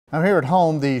Now here at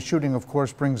home, the shooting, of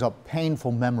course, brings up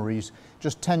painful memories.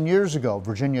 Just 10 years ago,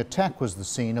 Virginia Tech was the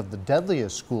scene of the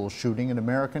deadliest school shooting in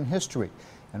American history.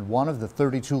 And one of the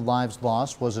 32 lives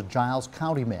lost was a Giles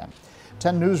County man.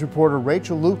 10 News reporter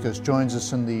Rachel Lucas joins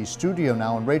us in the studio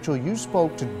now. And Rachel, you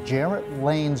spoke to Jarrett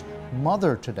Lane's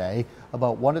mother today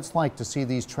about what it's like to see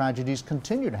these tragedies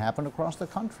continue to happen across the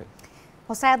country.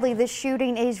 Well, sadly, this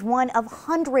shooting is one of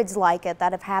hundreds like it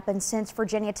that have happened since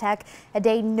Virginia Tech, a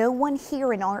day no one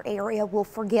here in our area will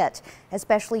forget,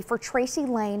 especially for Tracy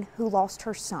Lane, who lost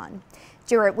her son.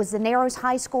 Jarrett was the Narrows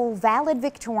High School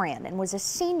valedictorian and was a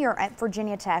senior at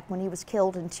Virginia Tech when he was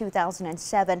killed in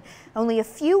 2007, only a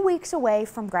few weeks away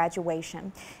from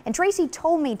graduation. And Tracy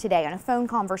told me today in a phone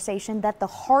conversation that the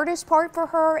hardest part for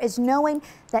her is knowing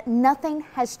that nothing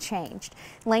has changed.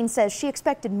 Lane says she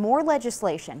expected more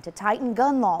legislation to tighten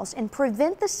gun laws and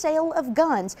prevent the sale of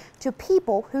guns to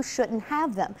people who shouldn't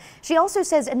have them. She also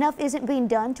says enough isn't being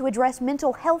done to address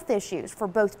mental health issues for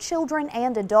both children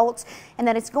and adults, and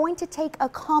that it's going to take a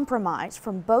compromise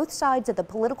from both sides of the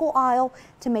political aisle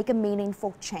to make a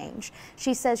meaningful change.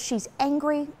 She says she's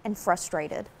angry and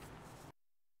frustrated.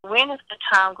 When is the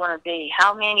time going to be?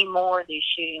 How many more of these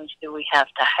shootings do we have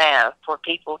to have for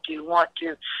people to want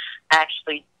to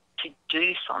actually to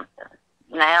do something?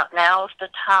 Now is the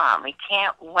time. We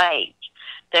can't wait.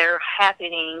 They're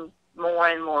happening more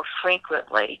and more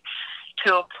frequently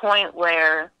to a point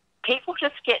where people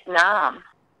just get numb.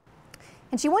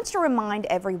 And she wants to remind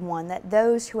everyone that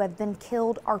those who have been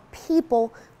killed are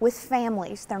people with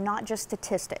families. They're not just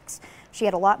statistics. She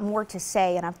had a lot more to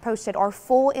say, and I've posted our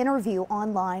full interview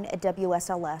online at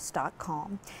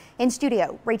WSLS.com. In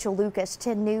studio, Rachel Lucas,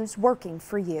 10 News, working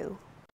for you.